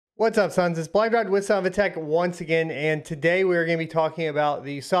What's up, sons? It's Blind Rod with Son of a Tech once again, and today we're going to be talking about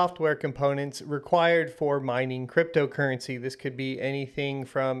the software components required for mining cryptocurrency. This could be anything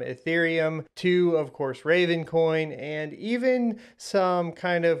from Ethereum to, of course, Ravencoin, and even some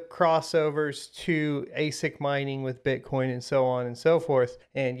kind of crossovers to ASIC mining with Bitcoin and so on and so forth.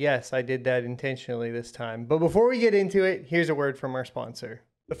 And yes, I did that intentionally this time. But before we get into it, here's a word from our sponsor.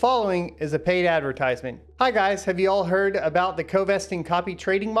 The following is a paid advertisement. Hi guys, have you all heard about the co-vesting copy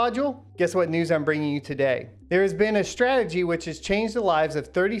trading module? Guess what news I'm bringing you today? There has been a strategy which has changed the lives of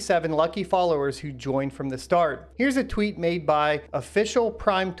 37 lucky followers who joined from the start. Here's a tweet made by official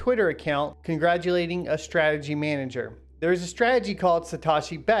Prime Twitter account congratulating a strategy manager. There is a strategy called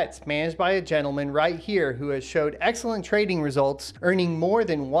Satoshi Bets, managed by a gentleman right here who has showed excellent trading results, earning more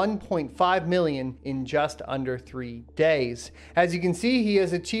than 1.5 million in just under 3 days. As you can see, he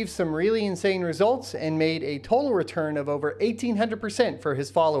has achieved some really insane results and made a total return of over 1800% for his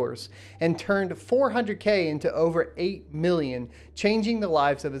followers and turned 400k into over 8 million, changing the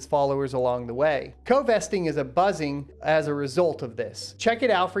lives of his followers along the way. Co-vesting is a buzzing as a result of this. Check it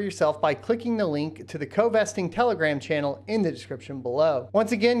out for yourself by clicking the link to the co-vesting Telegram channel in the description below.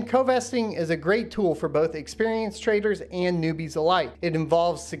 Once again, co-vesting is a great tool for both experienced traders and newbies alike. It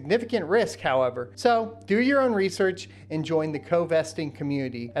involves significant risk, however. So do your own research and join the co-vesting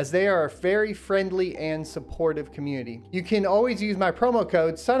community, as they are a very friendly and supportive community. You can always use my promo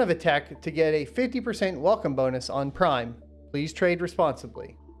code SONOFATECH to get a 50% welcome bonus on Prime. Please trade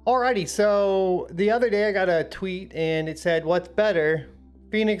responsibly. Alrighty, so the other day I got a tweet and it said, what's better,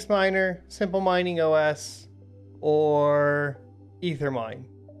 Phoenix Miner, Simple Mining OS, or Ethermine?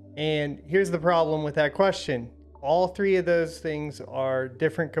 And here's the problem with that question. All three of those things are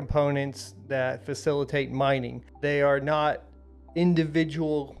different components that facilitate mining. They are not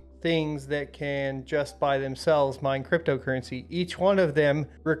individual things that can just by themselves mine cryptocurrency. Each one of them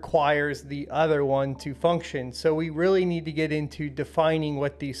requires the other one to function. So we really need to get into defining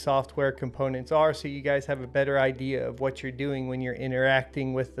what these software components are so you guys have a better idea of what you're doing when you're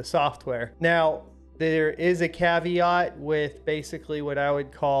interacting with the software. Now, there is a caveat with basically what I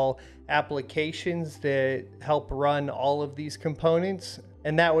would call applications that help run all of these components.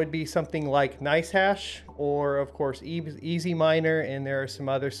 And that would be something like NiceHash or of course Easy Miner, and there are some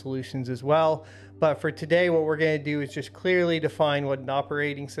other solutions as well. But for today, what we're going to do is just clearly define what an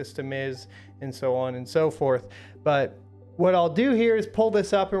operating system is and so on and so forth. But what I'll do here is pull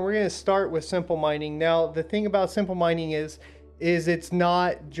this up and we're going to start with Simple Mining. Now, the thing about Simple Mining is it's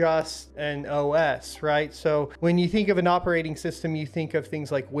not just an OS, right? So when you think of an operating system, you think of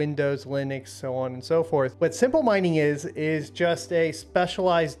things like Windows, Linux, so on and so forth. What Simple Mining is just a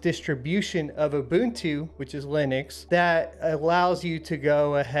specialized distribution of Ubuntu, which is Linux, that allows you to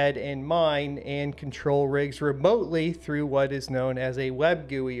go ahead and mine and control rigs remotely through what is known as a web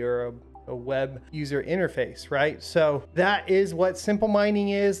GUI or a web user interface, right? So that is what Simple Mining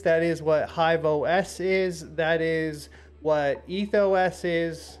is. That is what Hive OS is. That is what EthOS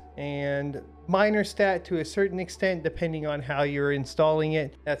is, and MinerStat to a certain extent, depending on how you're installing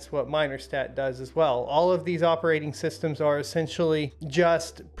it. That's what MinerStat does as well. All of these operating systems are essentially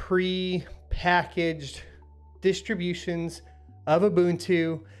just pre-packaged distributions of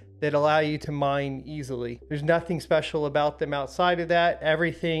Ubuntu that allow you to mine easily. There's nothing special about them outside of that.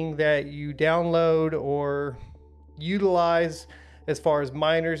 Everything that you download or utilize as far as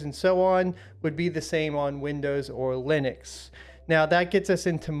miners and so on would be the same on Windows or Linux. Now that gets us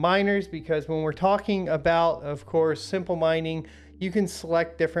into miners, because when we're talking about, of course, Simple Mining, you can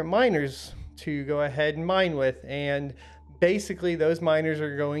select different miners to go ahead and mine with, and basically those miners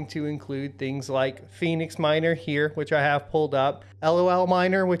are going to include things like Phoenix Miner here, which I have pulled up, LOL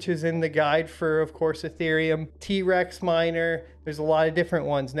Miner, which is in the guide for, of course, Ethereum, T-Rex Miner. There's a lot of different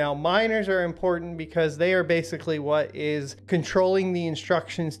ones. Now, miners are important because they are basically what is controlling the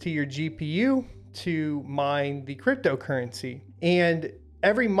instructions to your GPU to mine the cryptocurrency. And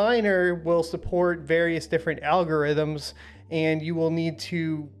every miner will support various different algorithms, and you will need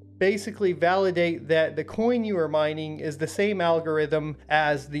to basically validate that the coin you are mining is the same algorithm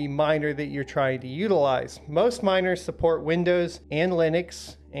as the miner that you're trying to utilize. Most miners support Windows and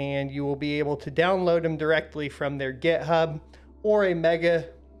Linux, and you will be able to download them directly from their GitHub or a mega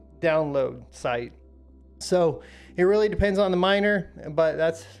download site. So it really depends on the miner, but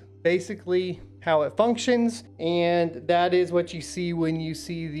that's basically how it functions. And that is what you see when you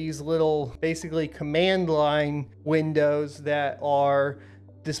see these little basically command line windows that are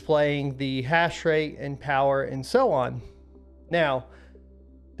displaying the hash rate and power and so on. Now,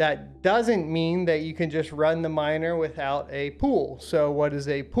 that doesn't mean that you can just run the miner without a pool. So what is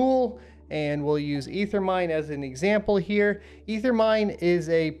a pool? and we'll use Ethermine as an example here. Ethermine is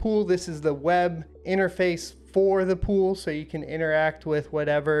a pool. This is the web interface for the pool, so you can interact with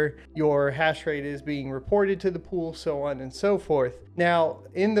whatever your hash rate is being reported to the pool, so on and so forth. Now,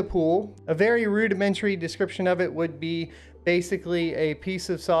 in the pool, a very rudimentary description of it would be basically a piece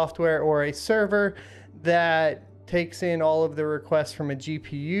of software or a server that takes in all of the requests from a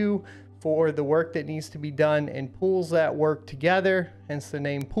GPU for the work that needs to be done and pools that work together, hence the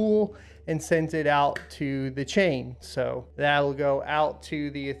name pool, and sends it out to the chain. So that'll go out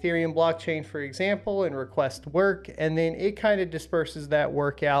to the Ethereum blockchain, for example, and request work, and then it kind of disperses that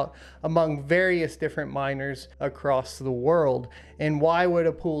work out among various different miners across the world. And why would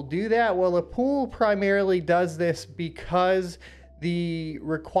a pool do that? Well, a pool primarily does this because the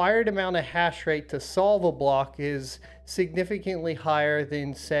required amount of hash rate to solve a block is significantly higher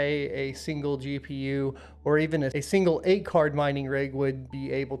than, say, a single GPU or even a single 8-card mining rig would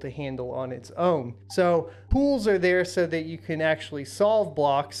be able to handle on its own. So pools are there so that you can actually solve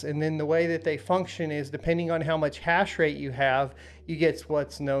blocks, and then the way that they function is depending on how much hash rate you have, you get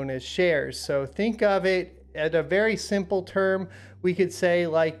what's known as shares. So think of it at a very simple term. We could say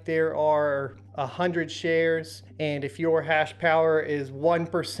like there are 100 shares, and if your hash power is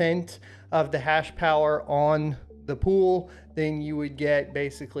 1% of the hash power on the pool, then you would get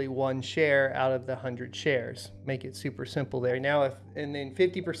basically 1 share out of the 100 shares. Make it super simple there. Now, and then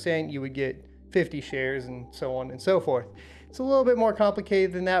 50%, you would get 50 shares, and so on and so forth. It's a little bit more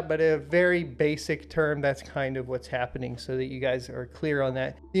complicated than that, but a very basic term, that's kind of what's happening, so that you guys are clear on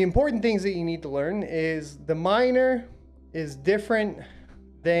that. The important things that you need to learn is the miner is different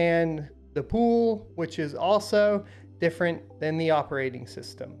than the pool, which is also different than the operating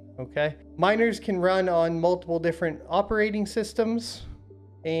system, okay? Miners can run on multiple different operating systems,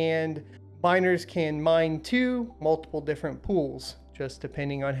 and miners can mine to multiple different pools, just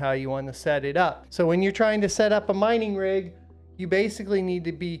depending on how you want to set it up. So when you're trying to set up a mining rig, you basically need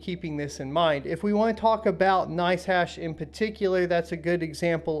to be keeping this in mind. If we want to talk about NiceHash in particular, that's a good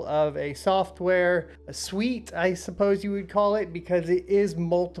example of a software, a suite, I suppose you would call it, because it is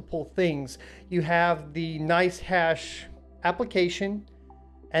multiple things. You have the NiceHash application,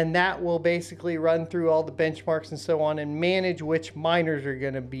 and that will basically run through all the benchmarks and so on and manage which miners are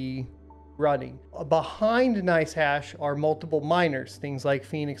going to be running. Behind NiceHash are multiple miners, things like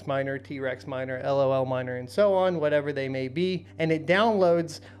Phoenix Miner, T-Rex Miner, LOL Miner, and so on, whatever they may be. And it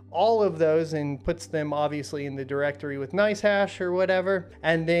downloads all of those and puts them obviously in the directory with NiceHash or whatever,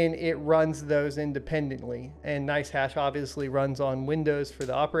 and then it runs those independently. And NiceHash obviously runs on Windows for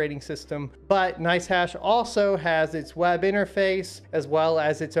the operating system, but NiceHash also has its web interface as well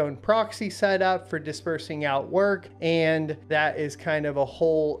as its own proxy setup for dispersing out work, and that is kind of a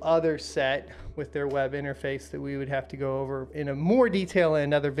whole other set with their web interface that we would have to go over in a more detail in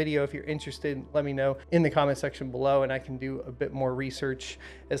another video. If you're interested, let me know in the comment section below, and I can do a bit more research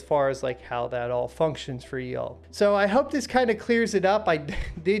as far as like how that all functions for y'all. So I hope this kind of clears it up. I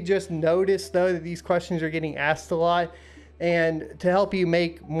did just notice though that these questions are getting asked a lot, and to help you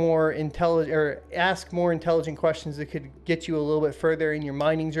make more intelligent or ask more intelligent questions that could get you a little bit further in your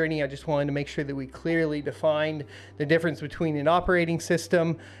mining journey, I just wanted to make sure that we clearly defined the difference between an operating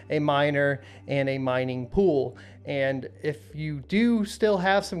system, a miner, and a mining pool. And if you do still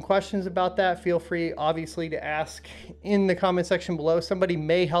have some questions about that, feel free obviously to ask in the comment section below. Somebody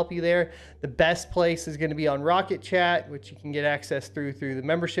may help you there. The best place is going to be on Rocket Chat, which you can get access through the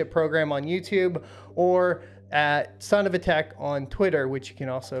membership program on YouTube, or at Son of a Tech on Twitter, which you can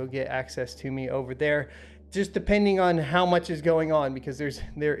also get access to me over there, just depending on how much is going on, because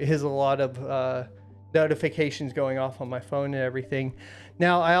there is a lot of notifications going off on my phone and everything.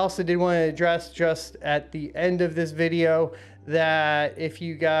 Now, I also did want to address just at the end of this video that if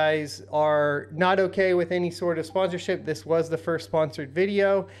you guys are not okay with any sort of sponsorship, this was the first sponsored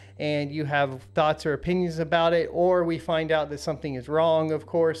video, and you have thoughts or opinions about it, or we find out that something is wrong, of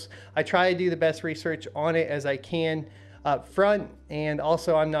course, I try to do the best research on it as I can up front. And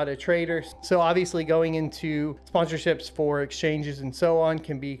also, I'm not a trader, so obviously going into sponsorships for exchanges and so on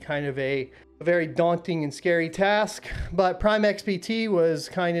can be kind of a very daunting and scary task. But PrimeXBT was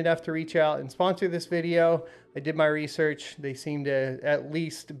kind enough to reach out and sponsor this video. I did my research. They seem to at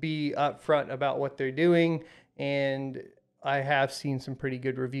least be upfront about what they're doing, and I have seen some pretty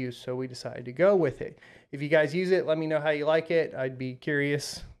good reviews, so we decided to go with it. If you guys use it, let me know how you like it. I'd be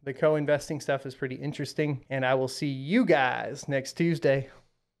curious. The co-investing stuff is pretty interesting, and I will see you guys next Tuesday.